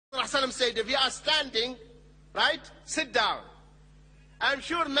Prophet said, if you are standing, right, sit down. I'm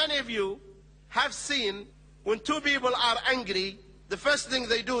sure many of you have seen when two people are angry, the first thing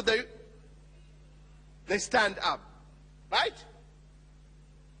they do, they stand up, right?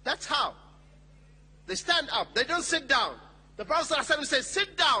 That's how. They stand up, they don't sit down. The Prophet ﷺ says,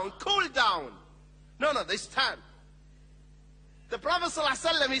 sit down, cool down. No, they stand. The Prophet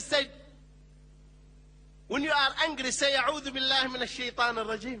ﷺ, he said, when you are angry, say, A'udhu billahi minash shaitanir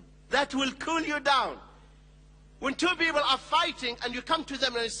rajim. That will cool you down. When two people are fighting and you come to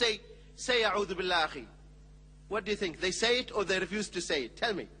them and you say A'udhu billahi. What do you think? They say it or they refuse to say it?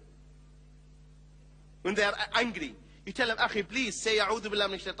 Tell me. When they are angry, you tell them, Akhi, please say A'udhu billahi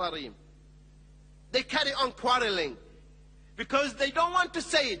minash shaitanir rajim. They carry on quarreling because they don't want to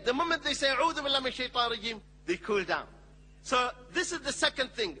say it. The moment they say A'udhu billahi minash shaitanir rajim, they cool down. So this is the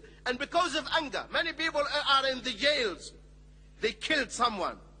second thing. And because of anger, many people are in the jails. They killed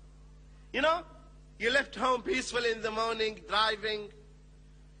someone. You know, you left home peacefully in the morning, driving,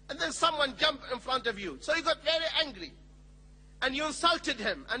 and then someone jumped in front of you. So you got very angry. And you insulted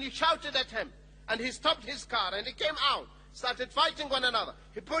him, and you shouted at him. And he stopped his car, and he came out, started fighting one another.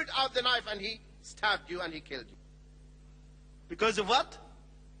 He pulled out the knife, and he stabbed you, and he killed you. Because of what?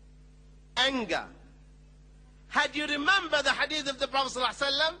 Anger. Had you remember the hadith of the Prophet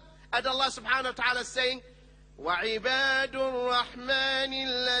ﷺ, and Allah subhanahu wa ta'ala saying, وَعِبَادُ الرَّحْمَنِ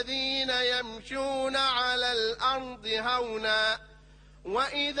الَّذِينَ يَمْشُونَ عَلَى الْأَرْضِ هَوْنًا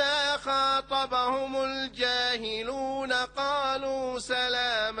وَإِذَا خَاطَبَهُمُ الْجَاهِلُونَ قَالُوا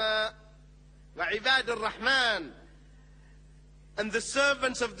سَلَامًا. وَعِبَادُ الرَّحْمَنِ, and the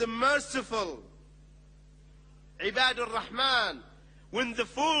servants of the merciful. عِبَادُ الرَّحْمَنِ, when the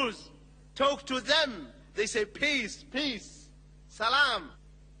fools talk to them, they say peace, peace, salam,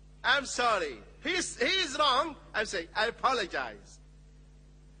 I'm sorry. He is wrong. I'm saying, I apologize.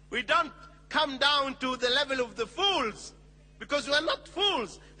 We don't come down to the level of the fools because we are not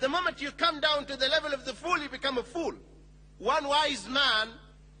fools. The moment you come down to the level of the fool, you become a fool. One wise man,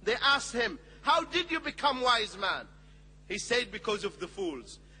 they asked him, how did you become wise man? He said, because of the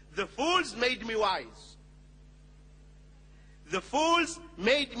fools. The fools made me wise. The fools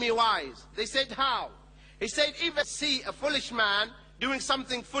made me wise. They said, how? He said, if I see a foolish man doing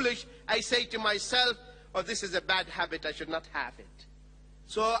something foolish, I say to myself, oh, this is a bad habit, I should not have it.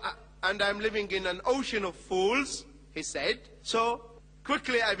 So, and I'm living in an ocean of fools, he said. So,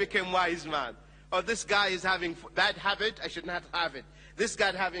 quickly I became wise man. Oh, this guy is having bad habit, I should not have it. This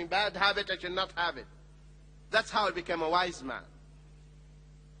guy having bad habit, I should not have it. That's how I became a wise man.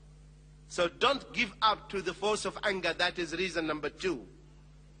 So don't give up to the force of anger. That is reason number 2.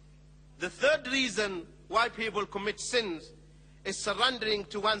 The third reason why people commit sins is surrendering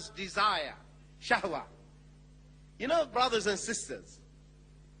to one's desire, shahwa. You know, brothers and sisters,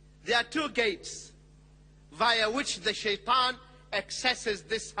 there are 2 gates via which the shaitan accesses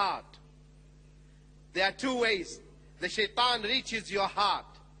this heart. There are 2 ways the shaitan reaches your heart.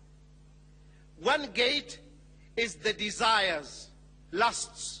 One gate is the desires,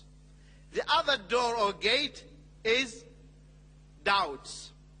 lusts. The other door or gate is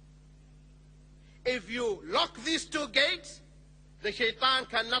doubts. If you lock these 2 gates, the shaitan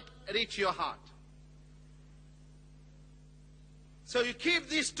cannot reach your heart. So you keep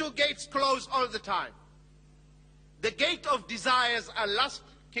these 2 gates closed all the time. The gate of desires and lust,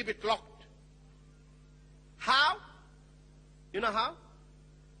 keep it locked. How? You know how?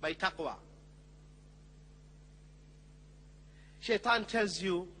 By taqwa. Shaitan tells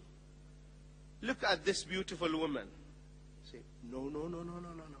you, look at this beautiful woman. Say, no.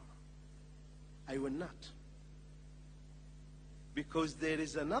 I will not. Because there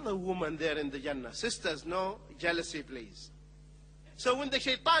is another woman there in the Jannah. Sisters, no jealousy, please. So when the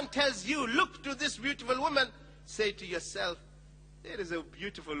shaitan tells you, look to this beautiful woman, say to yourself, there is a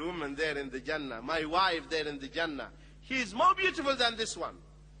beautiful woman there in the Jannah. My wife there in the Jannah. She is more beautiful than this one.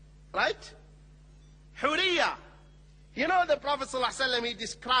 Right? Huriyah. You know the Prophet ﷺ, he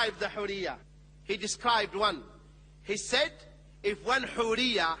described the Huriyah. He described one. He said, if one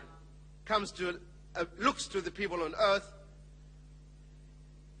Huriyah comes to, looks to the people on earth,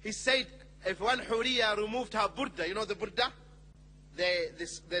 he said, if one Huriyah removed her burda, you know the burda? The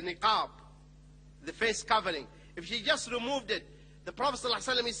niqab, the face covering. If she just removed it, the Prophet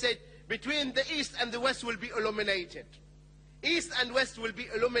ﷺ, he said, between the east and the west will be illuminated. East and west will be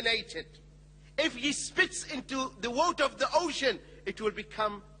illuminated. If he spits into the water of the ocean, it will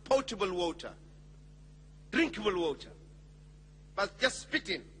become potable water, drinkable water. But just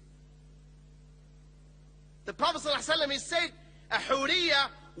spitting. The Prophet ﷺ, he said, a Huriyah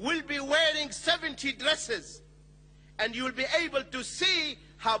will be wearing 70 dresses, and you will be able to see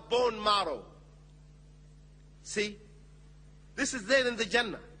have bone marrow. See? This is there in the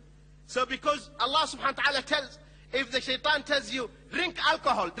Jannah. So because Allah subhanahu wa ta'ala tells, if the shaitan tells you, drink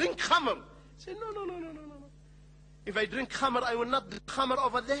alcohol, drink khamr. Say, no. If I drink khamr, I will not drink khamr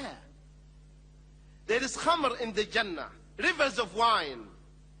over there. There is khamr in the Jannah. Rivers of wine.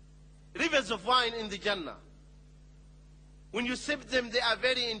 Rivers of wine in the Jannah. When you sip them, they are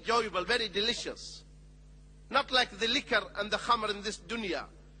very enjoyable, very delicious. Not like the liquor and the khamr in this dunya.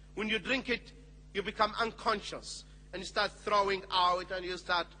 When you drink it, you become unconscious. And you start throwing out and you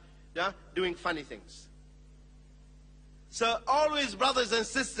start doing funny things. So always, brothers and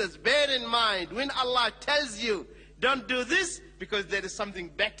sisters, bear in mind, when Allah tells you, don't do this, because there is something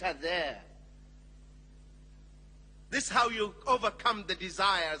better there. This is how you overcome the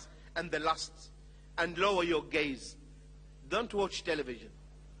desires and the lusts and lower your gaze. Don't watch television.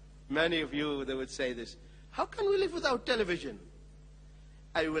 Many of you, they would say this. How can we live without television?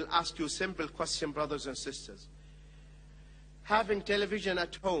 I will ask you a simple question, brothers and sisters. Having television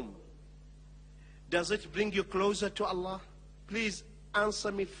at home, does it bring you closer to Allah? Please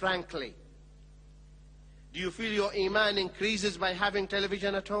answer me frankly. Do you feel your iman increases by having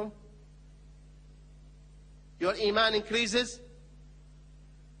television at home? Your iman increases?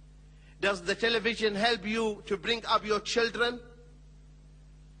 Does the television help you to bring up your children?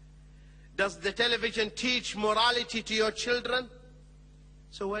 Does the television teach morality to your children?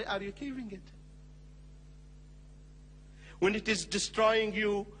 So why are you keeping it? When it is destroying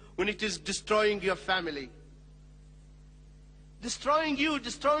you, when it is destroying your family. Destroying you,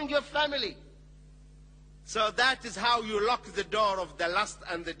 destroying your family. So that is how you lock the door of the lust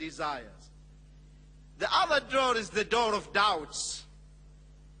and the desires. The other door is the door of doubts.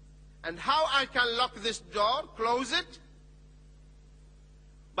 And how I can lock this door, close it?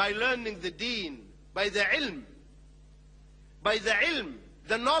 By learning the deen, by the ilm. By the ilm,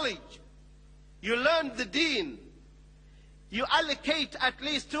 the knowledge. You learn the deen. You allocate at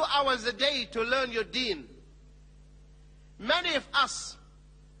least 2 hours a day to learn your deen. Many of us,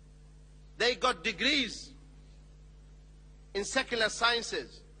 they got degrees in secular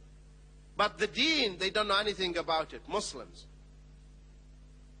sciences. But the deen, they don't know anything about it, Muslims.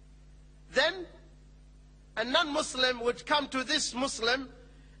 Then, a non-Muslim would come to this Muslim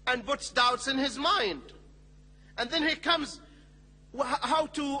and puts doubts in his mind. And then he comes, how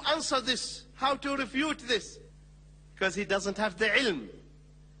to answer this? How to refute this? Because he doesn't have the ilm.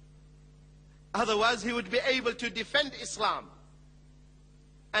 Otherwise, he would be able to defend Islam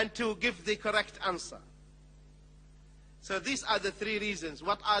and to give the correct answer. So these are the 3 reasons.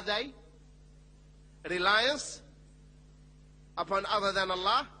 What are they? Reliance upon other than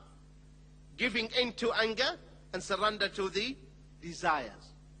Allah, giving in to anger, and surrender to the desires.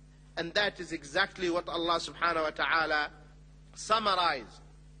 And that is exactly what Allah subhanahu wa ta'ala summarized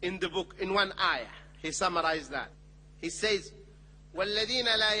in the book, in one ayah. He summarized that. He says, وَالَّذِينَ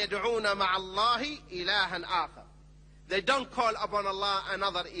لَا يَدْعُونَ مَعَ اللَّهِ إِلَهًا آخَرَ. They don't call upon Allah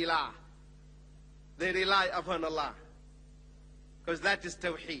another ilah. They rely upon Allah. Because that is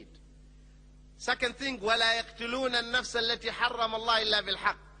tawheed. Second thing, وَلَا يَقْتُلُونَ النَّفْسَ الَّتِي حَرَّمَ اللَّهِ إِلَّا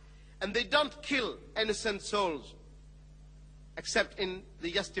بِالْحَقِّ. And they don't kill innocent souls except in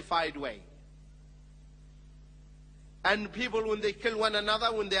the justified way. And people, when they kill one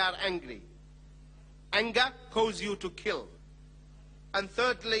another, when they are angry. Anger causes you to kill. And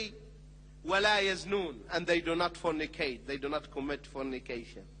thirdly, وَلَا يَزْنُونَ. And they do not fornicate. They do not commit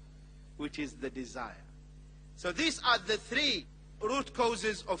fornication, which is the desire. So these are the 3 root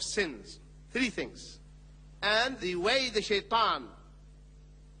causes of sins. 3 things. And the way the shaitan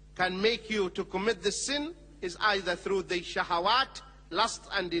can make you to commit the sin is either through the shahawat, lust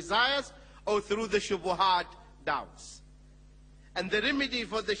and desires, or through the shubuhat, doubts. And the remedy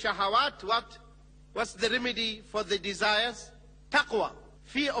for the shahawat, what? What's the remedy for the desires? Taqwa,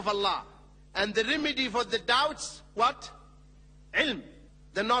 fear of Allah. And the remedy for the doubts, what? Ilm,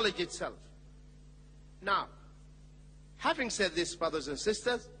 the knowledge itself. Now, having said this, brothers and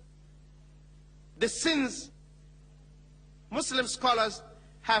sisters, the sins, Muslim scholars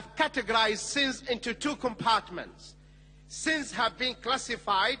have categorized sins into 2 compartments. Sins have been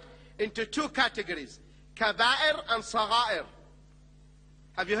classified into 2 categories, kaba'ir and sagha'ir.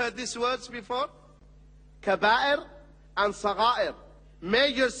 Have you heard these words before? Kaba'ir and sagha'ir.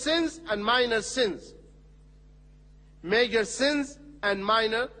 Major sins and minor sins. Major sins and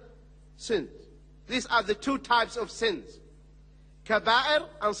minor sins. These are the 2 types of sins. Kaba'ir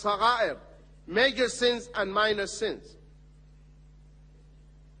and sagha'ir. Major sins and minor sins.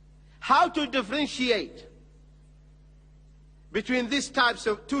 How to differentiate between these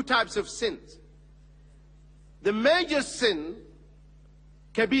 2 types of sins? The major sin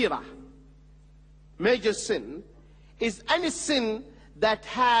kabira, major sin, is any sin that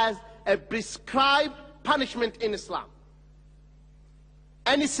has a prescribed punishment in Islam.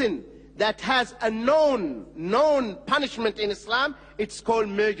 Any sin that has a known punishment in Islam, it's called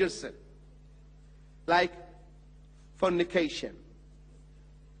major sin. Like fornication,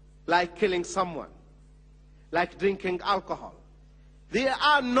 like killing someone, like drinking alcohol. There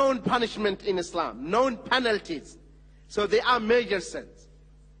are known punishment in Islam, known penalties. So they are major sins.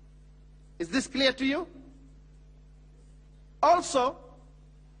 Is this clear to you? Also,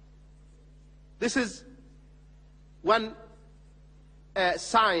 this is one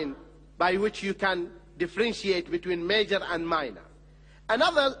sign by which you can differentiate between major and minor.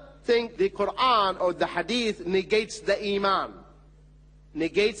 Another thing, the Quran or the Hadith negates the Iman.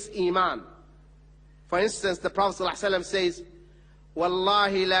 Negates Iman. For instance, the Prophet ﷺ says,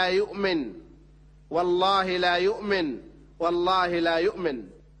 Wallahi la yu'min, Wallahi la yu'min, Wallahi la yu'min,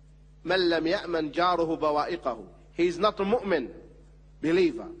 Man lam ya'man jaruhu bawa'iqahu. He is not a mu'min,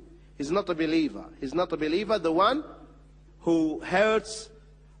 believer. He's not a believer. He's not a believer, the one who hurts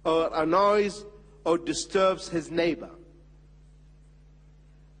or annoys or disturbs his neighbor,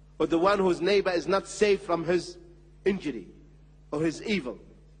 or the one whose neighbor is not safe from his injury or his evil.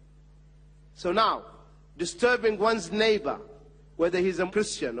 So now, disturbing one's neighbor, whether he's a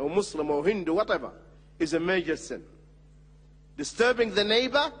Christian or Muslim or Hindu, whatever, is a major sin. Disturbing the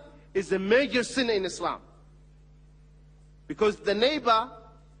neighbor is a major sin in Islam, because the neighbor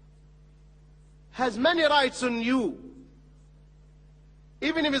has many rights on you,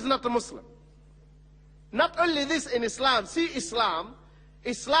 even if he's not a Muslim. Not only this in Islam, see Islam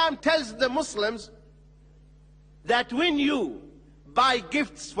tells the Muslims that when you buy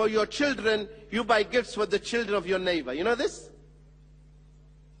gifts for your children, you buy gifts for the children of your neighbor. You know this?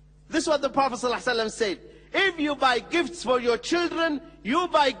 This is what the Prophet ﷺ said. If you buy gifts for your children, you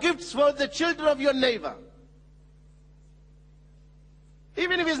buy gifts for the children of your neighbor,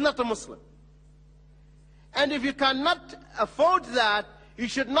 even if he's not a Muslim. And if you cannot afford that, you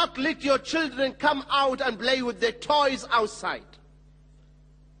should not let your children come out and play with their toys outside.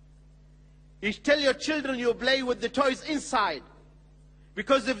 You tell your children you play with the toys inside.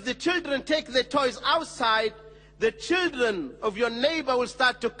 Because if the children take their toys outside, the children of your neighbor will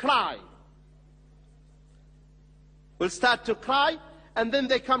start to cry. Will start to cry, and then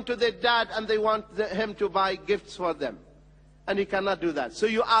they come to their dad and they want him to buy gifts for them. And he cannot do that. So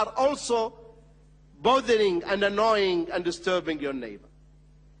you are also bothering and annoying and disturbing your neighbor.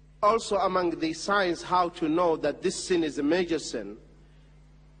 Also among the signs how to know that this sin is a major sin,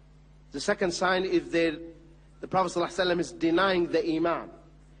 the second sign is the Prophet ﷺ is denying the Iman.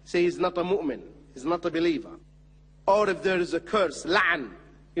 Say he's not a mu'min, he's not a believer. Or if there is a curse, la'an.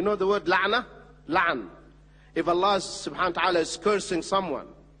 You know the word la'na? La'an. If Allah subhanahu wa ta'ala is cursing someone,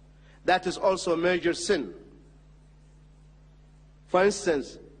 that is also a major sin. For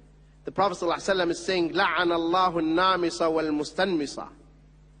instance, the Prophet ﷺ is saying, لَعَنَ اللَّهُ النَّامِسَ وَالْمُسْتَنْمِسَ.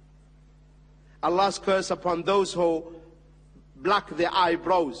 Allah's curse upon those who black their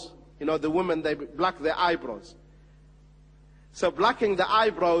eyebrows. You know, the women, they black their eyebrows. So blacking the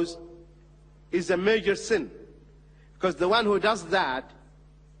eyebrows is a major sin. Because the one who does that,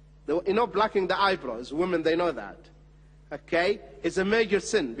 you know, blacking the eyebrows, women, they know that. Okay? It's a major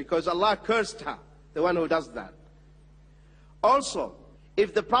sin because Allah cursed her, the one who does that. Also,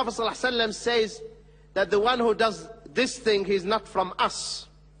 if the Prophet ﷺ says that the one who does this thing, he's not from us.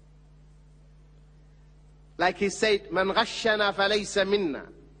 Like he said, مَنْ غَشَّنَا فَلَيْسَ مِنَّا.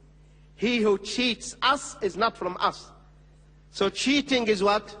 He who cheats us is not from us. So cheating is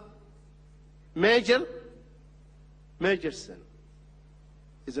what? Major sin.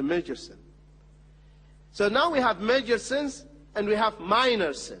 Is a major sin. So now we have major sins and we have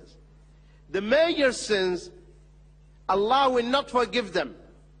minor sins. The major sins, Allah will not forgive them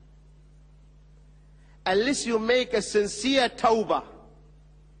unless you make a sincere tawbah.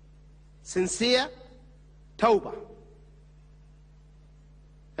 Sincere tawbah.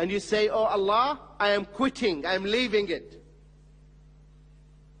 And you say, oh Allah, I am quitting, I am leaving it.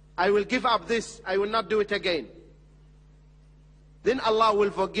 I will give up this, I will not do it again. Then Allah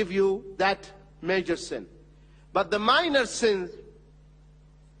will forgive you that major sin. But the minor sins,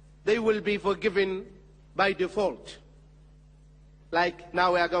 they will be forgiven by default. Like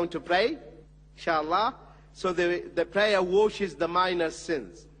now we are going to pray, inshallah. So the prayer washes the minor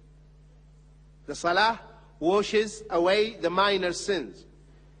sins. The salah washes away the minor sins.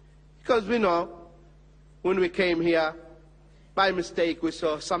 Because we know, when we came here, by mistake we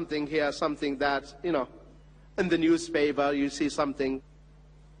saw something here, something that, you know, in the newspaper you see something.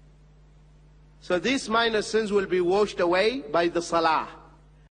 So these minor sins will be washed away by the salah.